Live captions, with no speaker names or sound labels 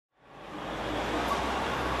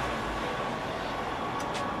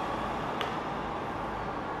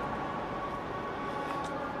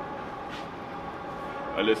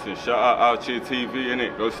Hey, listen, shout out Outcheatv,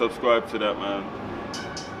 innit? Go subscribe to that, man.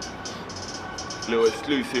 Little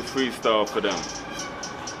exclusive freestyle for them.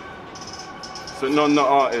 So Anon the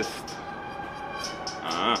artist.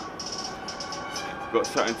 Got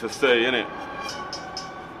something to say, innit?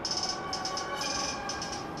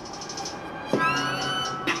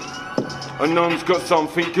 Anon's got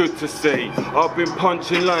something good to say. I've been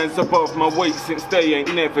punching lines above my weight since they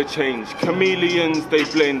ain't never changed. Chameleons, they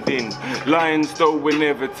blend in. Lions, though, we're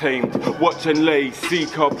never tamed. Watch and lay,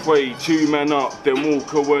 seek our prey. Chew man up, then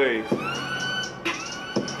walk away.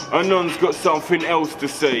 Anon's got something else to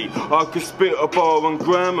say. I could spit a bar on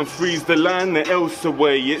gram and freeze the land the else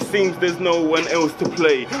away. It seems there's no one else to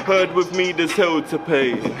play. Heard with me there's hell to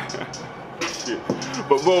pay. Shit.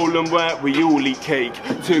 But rollin' right, we all eat cake.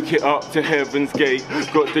 Took it up to heaven's gate.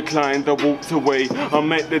 Got declined, I walked away. I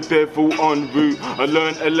met the devil en route. I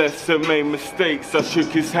learned a lesson, made mistakes. I shook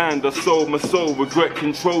his hand, I sold my soul. Regret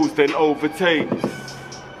controls, then overtakes.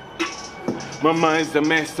 My mind's a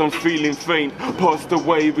mess, I'm feeling faint. Passed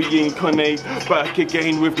away, reincarnate. Back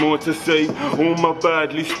again with more to say. All my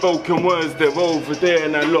badly spoken words, they're over there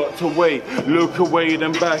and I locked away. Look away,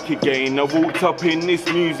 then back again. I walked up in this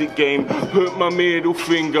music game. Put my middle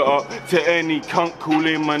finger up to any cunt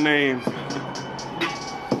calling my name.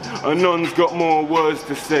 Anon's got more words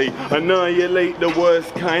to say. Annihilate the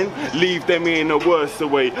worst kind, leave them in a worse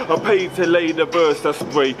way. I pay to lay the verse I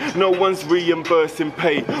spray. No one's reimbursing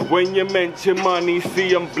pay. When you mention money,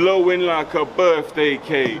 see I'm blowing like a birthday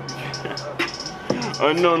cake.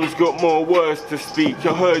 Anon's got more words to speak.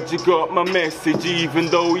 I heard you got my message even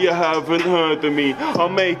though you haven't heard of me. I'll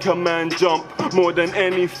make a man jump more than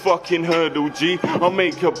any fucking hurdle, G. I'll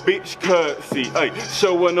make a bitch curtsy. Ay,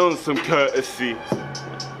 show Anon some courtesy.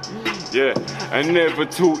 Yeah, I never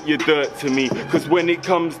taught you dirt to me, cause when it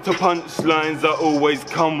comes to punchlines I always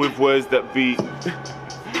come with words that beat.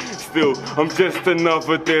 Still, I'm just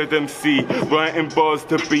another dead MC, writing bars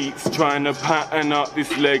to beats, trying to pattern up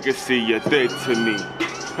this legacy. You're dead to me.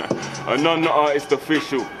 Anon the artist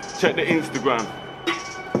official, check the Instagram.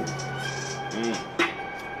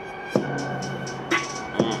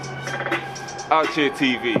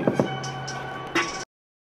 Outcheatv.